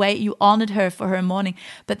right the way you honored her for her mourning,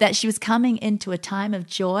 but that she was coming into a time of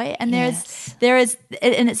joy, and there is,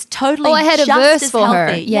 and it's totally. Oh, I had a just verse as for her.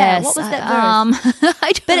 healthy. Yes. Yeah, what was that verse?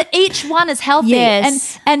 I don't, But each one is healthy,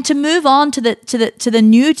 Yes. and to move on to the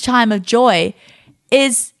new time of joy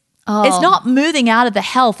is. It's not moving out of the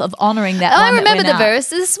health of honoring that one. I remember that the went out. verse.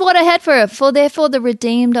 This is what I had for her. For therefore the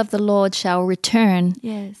redeemed of the Lord shall return.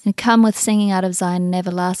 Yes. And come with singing out of Zion, and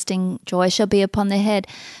everlasting joy shall be upon their head.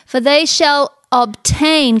 For they shall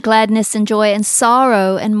obtain gladness and joy, and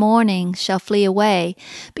sorrow and mourning shall flee away.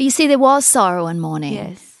 But you see, there was sorrow and mourning.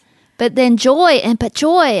 Yes. But then joy,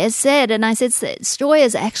 as said, and I said, joy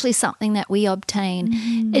is actually something that we obtain.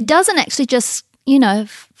 Mm-hmm. It doesn't actually just,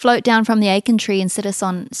 float down from the acorn tree and sit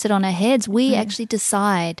on our heads. We actually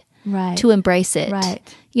decide Right. to embrace it. Right.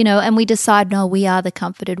 And we decide, no, we are the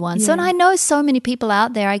comforted ones. So, and I know so many people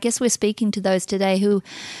out there, I guess we're speaking to those today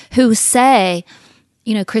who say,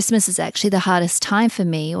 Christmas is actually the hardest time for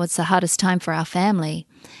me, or it's the hardest time for our family.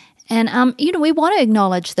 And, we want to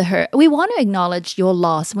acknowledge the hurt. We want to acknowledge your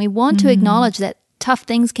loss, and we want to acknowledge that tough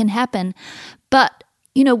things can happen. But,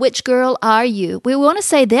 which girl are you? We want to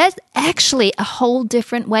say there's actually a whole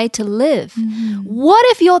different way to live. What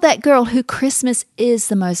if you're that girl who Christmas is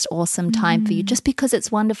the most awesome time for you, just because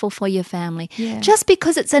it's wonderful for your family, just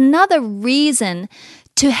because it's another reason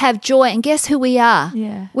to have joy? And guess who we are?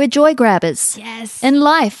 Yeah. We're joy grabbers. Yes. In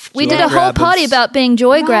life. We Joy did a whole grabbers. party about being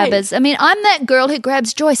joy Right. grabbers. I mean, I'm that girl who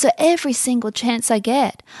grabs joy. So every single chance I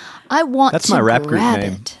get, I want That's to my rap group grab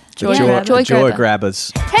name. it. The Joy Joy, grabber.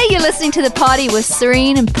 Grabbers. Hey, you're listening to The Poddy with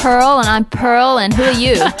Serene and Pearl, and I'm Pearl, and who are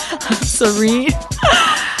you? Serene.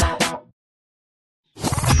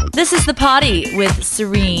 This is The Poddy with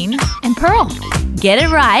Serene. And Pearl. Get it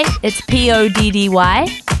right. It's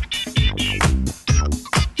Poddy.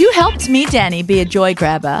 You You helped me, Danny, be a joy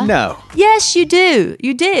grabber. No. Yes, you do.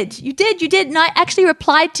 You did. And I actually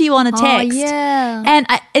replied to you on a text. Oh, yeah. And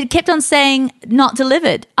it kept on saying not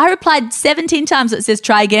delivered. I replied 17 times. It says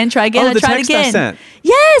try again. Oh, I the tried text again. I sent.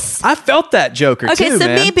 Yes. I felt that Joker Okay, too, so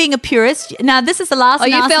man. me being a purist. Now, this is the last. Oh,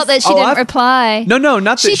 you felt that she Oh, didn't I've- reply. No, not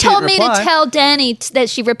that She she told didn't me reply. to tell Danny that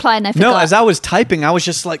she replied, and I forgot. No, as I was typing, I was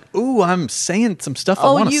just like, ooh, I'm saying some stuff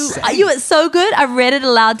I want to say. You were so good. I read it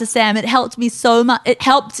aloud to Sam. It helped me so much.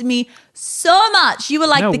 You were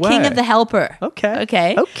like No the king way. of the helper.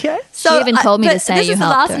 Okay. So She even told me to but say this you is the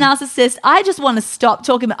helped last her. narcissist. I just want to stop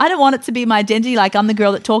talking about. I don't want it to be my identity. Like I'm the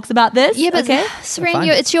girl that talks about this. Yeah, but okay. Serene, Fine.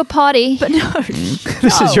 it's your party. But no,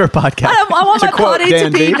 This is your podcast. I want To my quote party to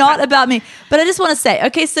Dan be B. not about me. But I just want to say,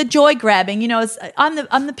 okay, so joy grabbing. I'm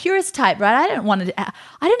the purest type, right? I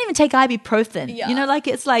don't even take ibuprofen. Yeah.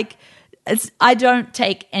 I don't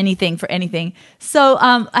take anything for anything. So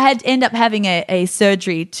I had to end up having a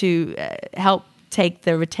surgery to help take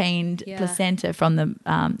the retained placenta from the.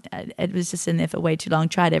 It was just in there for way too long.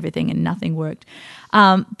 Tried everything and nothing worked.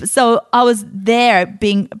 So I was there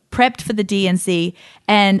being prepped for the DNC,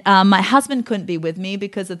 and my husband couldn't be with me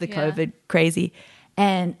because of the COVID crazy.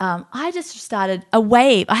 And I just started a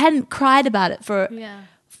wave. I hadn't cried about it for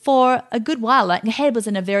a good while. Like my head was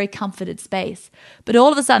in a very comforted space. But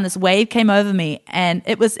all of a sudden this wave came over me, and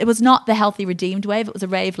it was not the healthy, redeemed wave. It was a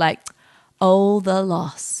wave like, oh, the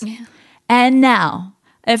loss. Yeah. And now,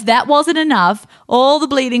 if that wasn't enough, all the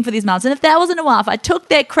bleeding for these months, and if that wasn't enough, I took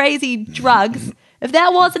their crazy drugs. If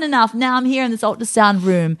that wasn't enough, now I'm here in this ultrasound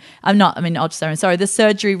room. The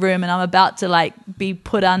surgery room, and I'm about to be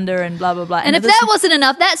put under and blah, blah, blah. And if that wasn't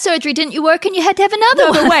enough, that surgery didn't work and you had to have another No,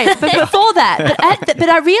 one. but wait, but before that, but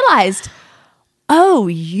I realized, oh,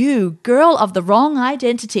 you girl of the wrong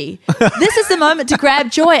identity. This is the moment to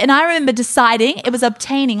grab joy. And I remember deciding, it was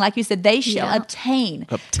obtaining, like you said, they shall obtain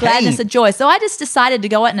gladness and joy. So I just decided to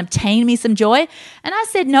go out and obtain me some joy. And I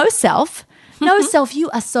said, no, self. No, self, you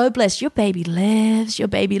are so blessed. Your baby lives. Your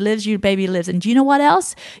baby lives. Your baby lives. And do you know what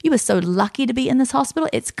else? You were so lucky to be in this hospital.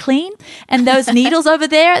 It's clean. And those needles over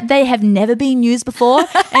there, they have never been used before.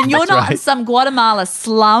 And you're not in some Guatemala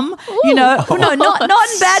slum. No, not in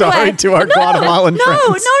bad way. Sorry to our Guatemalan no,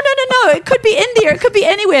 friends. No. It could be India. It could be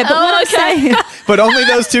anywhere. But what I'm saying, But only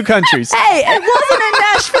those two countries. hey, it wasn't in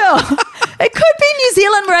Nashville. It could be New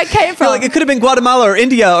Zealand where I came from. Like it could have been Guatemala or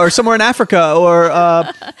India or somewhere in Africa or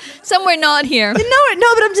Somewhere not here. No,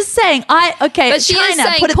 but I'm just saying. But she is China.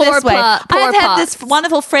 saying Put it poor this way: poor I've had this pots.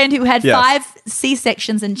 wonderful friend who had Yes. 5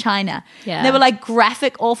 C-sections in China. Yeah. And they were like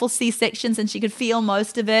graphic, awful C-sections, and she could feel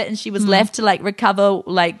most of it, and she was left to recover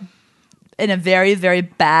in a very, very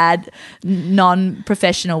bad,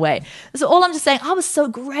 non-professional way. So all I'm just saying, I was so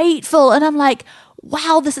grateful, and I'm like,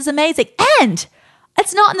 wow, this is amazing, and.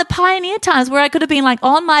 It's not in the pioneer times where I could have been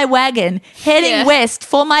on my wagon heading west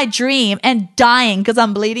for my dream and dying because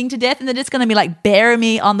I'm bleeding to death, and they're just going to be bury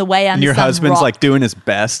me on the way under and your some husband's rock. doing his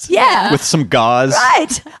best. Yeah. With some gauze.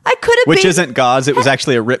 Right. I could have Which been. isn't gauze, it was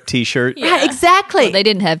actually a ripped t-shirt. Right, exactly. Well, they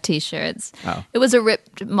didn't have T-shirts. Oh. It was a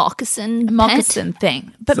ripped moccasin Moccasin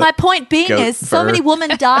thing. But my point being goat is so fur. many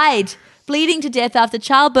women died bleeding to death after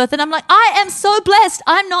childbirth, and I'm like, I am so blessed.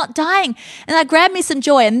 I'm not dying. And I grabbed me some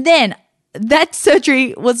joy, and then that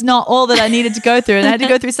surgery was not all that I needed to go through, and I had to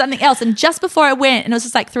go through something else. And just before I went, and it was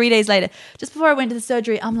just 3 days later, just before I went to the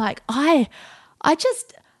surgery, I'm like, I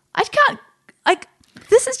can't,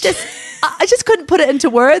 this is just, I just couldn't put it into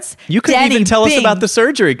words. You couldn't Danny, even tell us bing. about the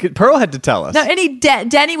surgery. Pearl had to tell us. No,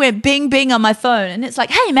 Danny went bing bing on my phone, and it's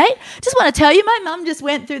like, hey mate, just want to tell you, my mum just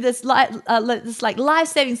went through this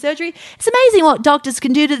life-saving surgery. It's amazing what doctors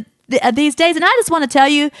can do to these days, and I just want to tell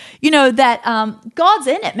you, that God's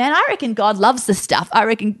in it, man. I reckon God loves this stuff. I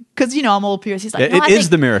reckon because I'm all purious. He's like, It is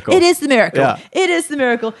the miracle. It is the miracle. Yeah. It is the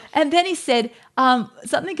miracle. And then he said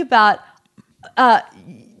something about.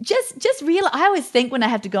 Just real. I always think when I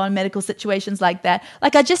have to go in medical situations like that, I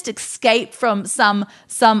just escaped from some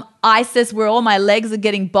ISIS where all my legs are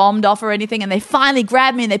getting bombed off or anything, and they finally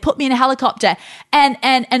grab me and they put me in a helicopter, and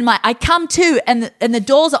I come to, and the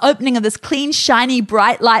doors are opening of this clean, shiny,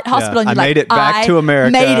 bright light hospital. And I you're made like, it back to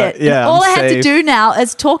America. Made it. Yeah, and all I'm I had to safe. do now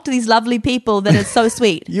is talk to these lovely people that are so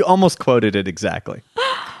sweet. You almost quoted it exactly.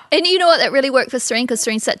 And you know what? That really worked for Serene because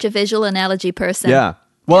Serene's such a visual analogy person. Yeah.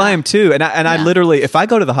 Well, I am too. And I literally, if I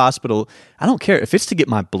go to the hospital, I don't care. If it's to get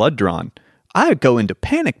my blood drawn, I go into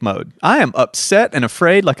panic mode. I am upset and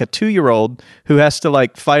afraid like a 2-year-old who has to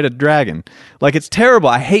like fight a dragon. Like, it's terrible.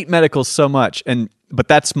 I hate medicals so much. But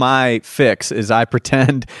that's my fix, is I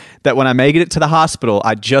pretend that when I make it to the hospital,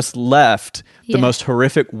 I just left the most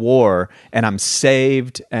horrific war and I'm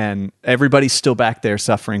saved and everybody's still back there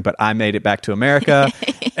suffering, but I made it back to America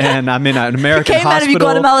and I'm in an American Came hospital. out of your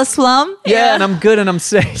Guatemala slum. Yeah, and I'm good and I'm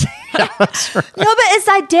safe. Yeah, that's right. No, but it's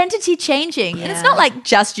identity changing. And it's not like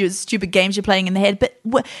just your stupid games you're playing in the head,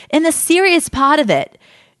 but in the serious part of it,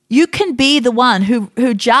 you can be the one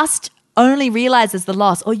who just only realizes the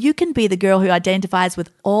loss, or you can be the girl who identifies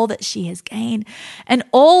with all that she has gained and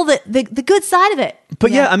all the good side of it.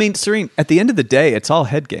 But yeah, I mean, Serene, at the end of the day, it's all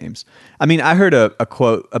head games. I mean, I heard a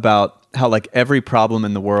quote about how like every problem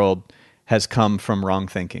in the world has come from wrong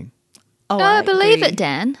thinking. Oh, I believe agree. it,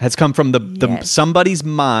 Dan. Has come from the somebody's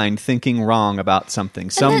mind thinking wrong about something,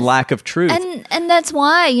 some lack of truth. And that's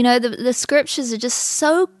why, you know, the scriptures are just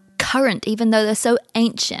so current, even though they're so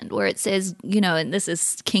ancient, where it says, you know, and this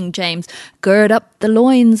is King James, gird up the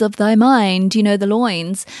loins of thy mind, you know, the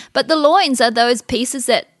loins. But the loins are those pieces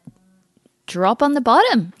that drop on the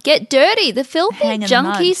bottom, get dirty, the filthy, Hang in the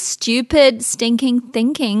junky, mud. stupid, stinking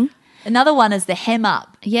thinking. Another one is the hem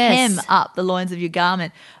up. Yes. Hem up the loins of your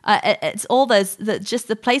garment. It's all those, just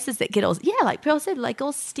the places that get all, like Pearl said, like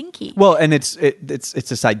all stinky. Well, and it's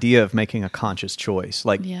this idea of making a conscious choice.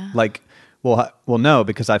 Well, no,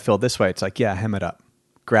 because I feel this way. It's like, hem it up.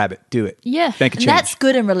 Grab it. Do it. Yeah. Make a And change. that's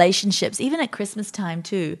good in relationships, even at Christmas time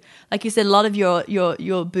too. Like you said, a lot of your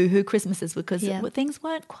boohoo Christmases because things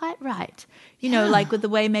weren't quite right. You know, like with the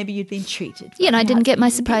way maybe you'd been treated. Yeah, and I didn't get my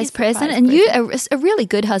surprise present. And a really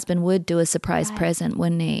good husband would do a surprise present,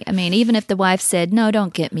 wouldn't he? I mean, even if the wife said, no,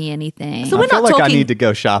 don't get me anything. So I we're feel not like I talking- need to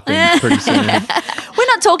go shopping pretty soon. We're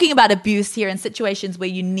not talking about abuse here in situations where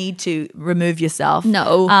you need to remove yourself.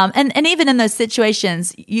 No. And even in those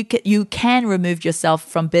situations, you can remove yourself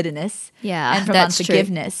from bitterness. Yeah, and from that's true.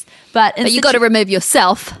 unforgiveness. But you got to remove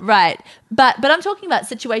yourself. Right. But I'm talking about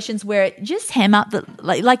situations where it just hem up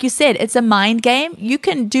like you said, it's a mind game. You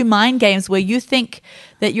can do mind games where you think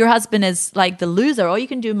that your husband is like the loser, or you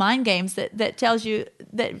can do mind games that tells you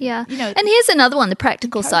that you know. And here's another one, the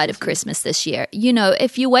practical side of Christmas this year. You know,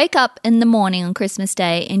 if you wake up in the morning on Christmas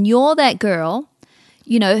Day and you're that girl,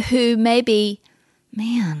 you know, who maybe,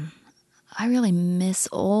 man, I really miss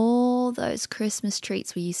all those Christmas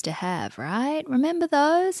treats we used to have, right? Remember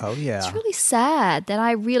those? Oh, yeah. It's really sad that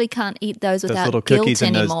I really can't eat those without little guilt cookies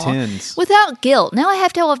in anymore. those tins. Without guilt. Now I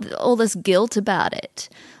have to have all this guilt about it.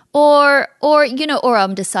 Or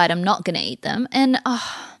I'm decide I'm not going to eat them. And,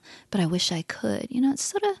 but I wish I could. You know, it's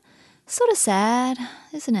sort of sad,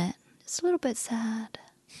 isn't it? It's a little bit sad.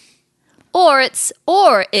 Or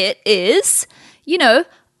it is, you know,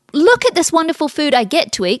 look at this wonderful food I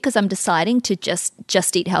get to eat because I'm deciding to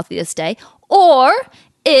just eat healthy this day. Or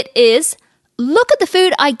it is, look at the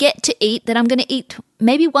food I get to eat that I'm going to eat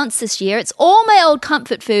maybe once this year. It's all my old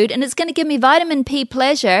comfort food and it's going to give me vitamin P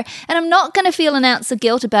pleasure, and I'm not going to feel an ounce of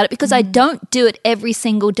guilt about it because I don't do it every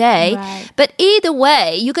single day. Right. But either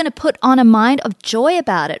way, you're going to put on a mind of joy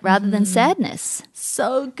about it rather than sadness.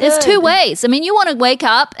 So good. There's two ways. I mean, you want to wake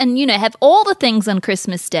up and, you know, have all the things on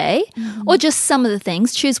Christmas Day or just some of the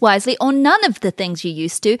things, choose wisely, or none of the things you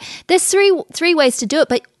used to. There's three ways to do it,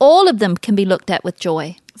 but all of them can be looked at with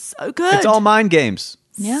joy. So good. It's all mind games.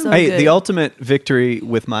 Yeah. So Hey, good. the ultimate victory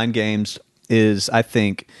with mind games is, I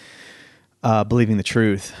think, believing the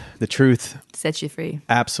truth. The truth sets you free.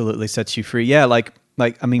 absolutely sets you free. Yeah, like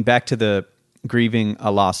I mean, back to the grieving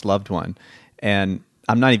a lost loved one, and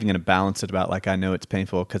I'm not even going to balance it about like I know it's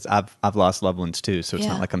painful because I've lost loved ones too. So it's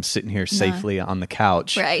Yeah. not like I'm sitting here safely on the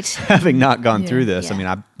couch, Right. having not gone through this. Yeah. I mean,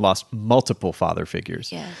 I've lost multiple father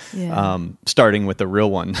figures. Yes. Yeah. Starting with the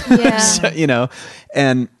real one, Yeah. So, you know,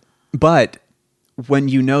 but when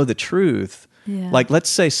you know the truth, Yeah. like let's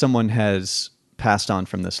say someone has passed on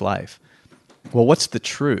from this life. Well, what's the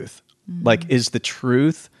truth? Like, is the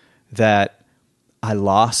truth that I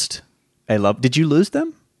lost a love? Did you lose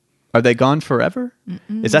them? Are they gone forever?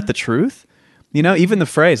 Is that the truth? You know, even the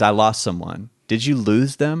phrase, I lost someone. Did you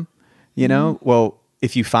lose them? You know, well,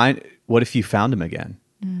 what if you found them again?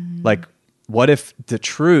 Like, what if the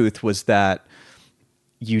truth was that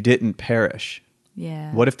you didn't perish?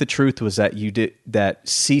 Yeah. What if the truth was that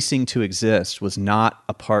ceasing to exist was not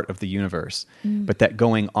a part of the universe, but that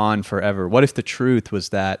going on forever? What if the truth was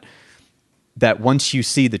that once you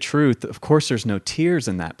see the truth, of course there's no tears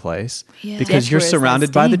in that place Yeah. because Death you're wears no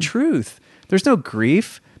surrounded by the sting. truth. There's no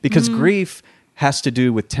grief because grief has to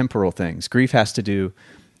do with temporal things. Grief has to do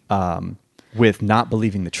with not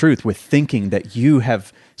believing the truth, with thinking that you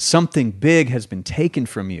have something big has been taken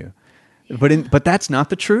from you. But that's not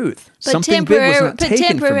the truth. But Something big was not taken from you.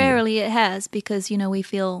 temporarily it has, because we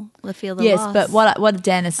feel the Yes, loss. but what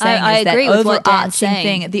Dan is saying I is that agree with what Dan's overarching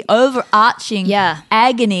saying. thing. The overarching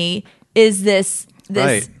agony is this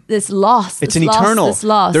Right. this loss. It's this an loss, eternal. This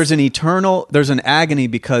loss. There's an agony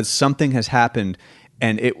because something has happened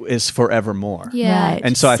and it is forevermore. Yeah. Right.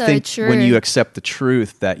 And so I think true. when you accept the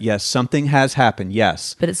truth that yes, something has happened,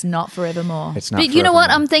 yes, but it's not forevermore. it's not. But you know what?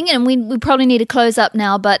 forevermore. I'm thinking, and we probably need to close up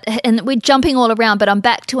now, and we're jumping all around, but I'm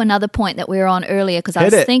back to another point that we were on earlier, because I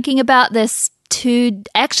Hit was it. thinking about this I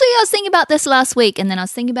was thinking about this last week, and then I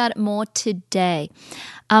was thinking about it more today.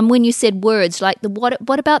 When you said words, like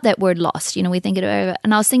what about that word lost? We think it over.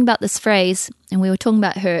 And I was thinking about this phrase, and we were talking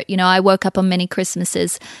about hurt. I woke up on many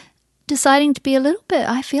Christmases deciding to be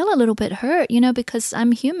I feel a little bit hurt, because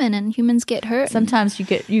I'm human and humans get hurt. Sometimes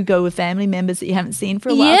you go with family members that you haven't seen for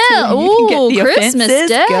a while. Yeah, too, and you can get the Christmas offenses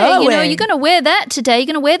Day. going. You're going to wear that today. You're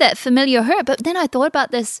going to wear that familiar hurt. But then I thought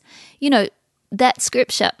about this, that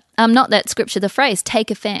scripture. Not that scripture, the phrase,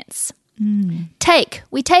 take offense.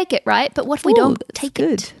 We take it, right? But what if we don't take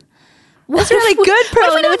it? That's really good,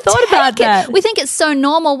 Pearl. I never thought about that. We think it's so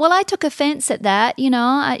normal. Well, I took offense at that.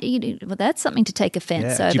 Well, that's something to take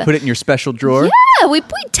offense Yeah. over. Did you put it in your special drawer? Yeah, we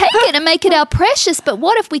take it and make it our precious. But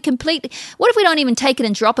what if we don't even take it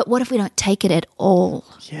and drop it? What if we don't take it at all?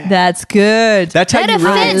 Yeah. That's good. That's how That you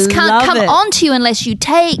really. offense can't love come it. onto you unless you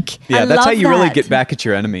take. Yeah, I that's how love you really that. get back at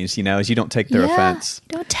your enemies. Is you don't take their offense.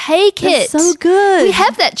 Don't take That's it. so good. We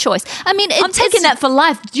have that choice. I mean, I'm taking that for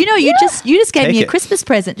life. Do you know, you just gave Take me a it. Christmas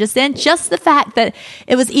present just then. Just the fact that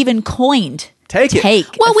it was even coined. Take it. Take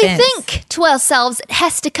Well, we offense. think to ourselves, it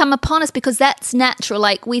has to come upon us because that's natural.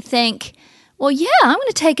 Like we think, well, yeah, I'm going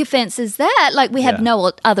to take offense as that. Like we have Yeah.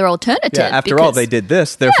 no other alternative. Yeah, after all, because- they did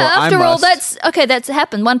this. Therefore, Yeah, after I all, must. that's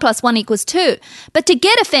happened. 1 + 1 = 2. But to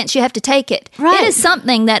get offense, you have to take it. Right. It is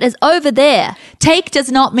something that is over there. Take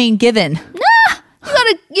does not mean given.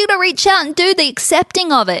 You gotta reach out and do the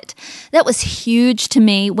accepting of it. That was huge to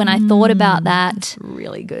me when I thought about that.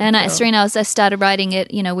 Really good. And Pearl. Serena, I started writing it.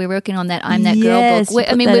 We're working on that I'm That Girl Yes, book.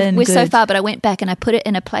 you put that in. We're so Good. far, but I went back and I put it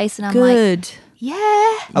in a place, and I'm like, good. yeah,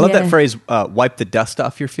 I love that phrase. Wipe the dust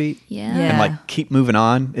off your feet. yeah, And Yeah. keep moving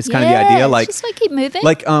on. It's kind of the idea. Like just keep moving.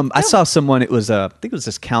 I saw someone. It was I think it was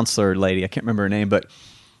this counselor lady. I can't remember her name, but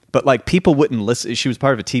like people wouldn't listen. She was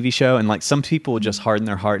part of a TV show, and like some people would just harden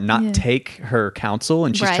their heart and not take her counsel,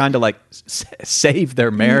 and she's Right. trying to like save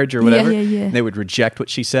their marriage or whatever. yeah. And they would reject what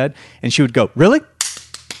she said, and she would go, "Really?"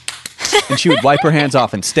 And she would wipe her hands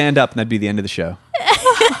off and stand up, and that'd be the end of the show.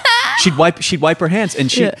 She'd wipe her hands,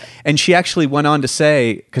 and she actually went on to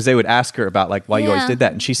say, because they would ask her about like why you always Yeah. did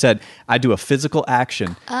that, and she said, "I do a physical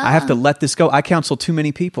action. I have to let this go. I counsel too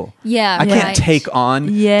many people. Yeah, I can't right. take on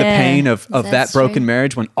the Yeah. pain of That's that broken true.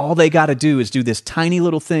 marriage when all they got to do is do this tiny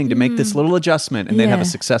little thing to make this little adjustment, and they'd have a Yeah.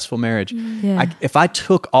 successful marriage. Yeah. If I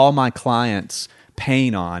took all my clients'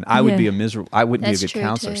 pain on, I would Yeah. be a miserable. I wouldn't That's be a good true,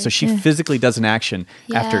 counselor. too. So she physically does an action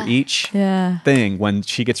after Yeah. each Yeah. thing. When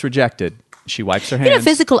she gets rejected, she wipes her hands. You know,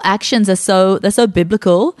 physical actions are so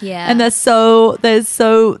biblical. Yeah. And they so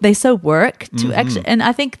work to actually. And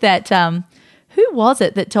I think that who was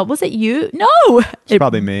it that told? Was it you? No, it's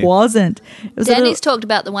probably me. Wasn't. It was a Danny's little- talked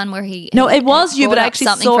about the one where he No, it was you, brought but I up actually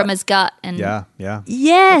something saw- from his gut and Yeah.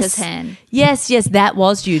 Yes. with his hand. Yes, that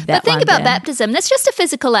was you. That But think one, about Dan. baptism. That's just a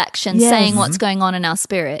physical action Yes. saying what's going on in our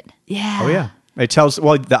spirit. Yeah. Oh yeah. It tells.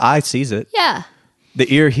 Well, the eye sees it. Yeah.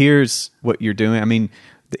 The ear hears what you're doing. I mean,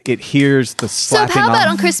 it hears the So slapping how about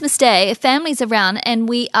off. on Christmas Day, if family's around and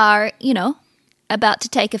we are, about to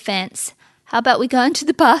take offense, how about we go into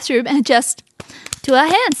the bathroom and just do our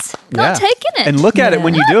hands? Not Yeah. taking it. And look at it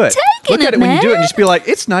when you Not do it. taking Look at it, it when you do it and man. just be like,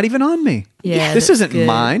 it's not even on me. Yeah, This that's isn't good.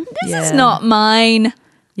 mine. This is not mine.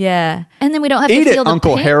 Yeah. And then we don't have Eat to feel it, the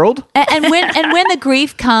Uncle pain. Harold. And when the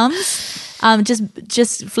grief comes,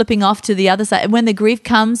 just flipping off to the other side. When the grief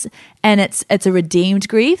comes and it's a redeemed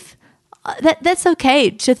grief, that's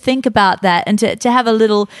okay to think about that and to have a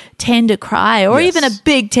little tender cry or Yes. even a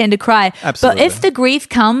big tender cry. Absolutely. But if the grief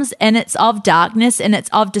comes and it's of darkness and it's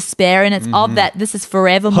of despair and it's of that this is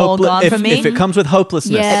forevermore gone from me. If it comes with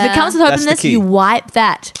hopelessness, Yeah. If it comes with That's the openness, key. you wipe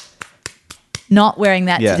that. Not wearing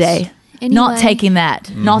that Yes. today. Anyway. Not taking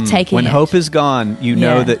that. Not taking when it. hope is gone, you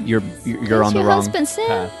know Yeah. that you're on the your wrong husband, Sam?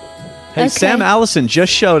 path. Hey, Okay. Sam Allison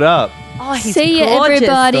just showed up. Oh, he's See you, gorgeous.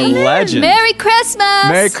 everybody. The legend. Merry Christmas.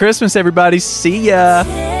 Merry Christmas, everybody. See ya.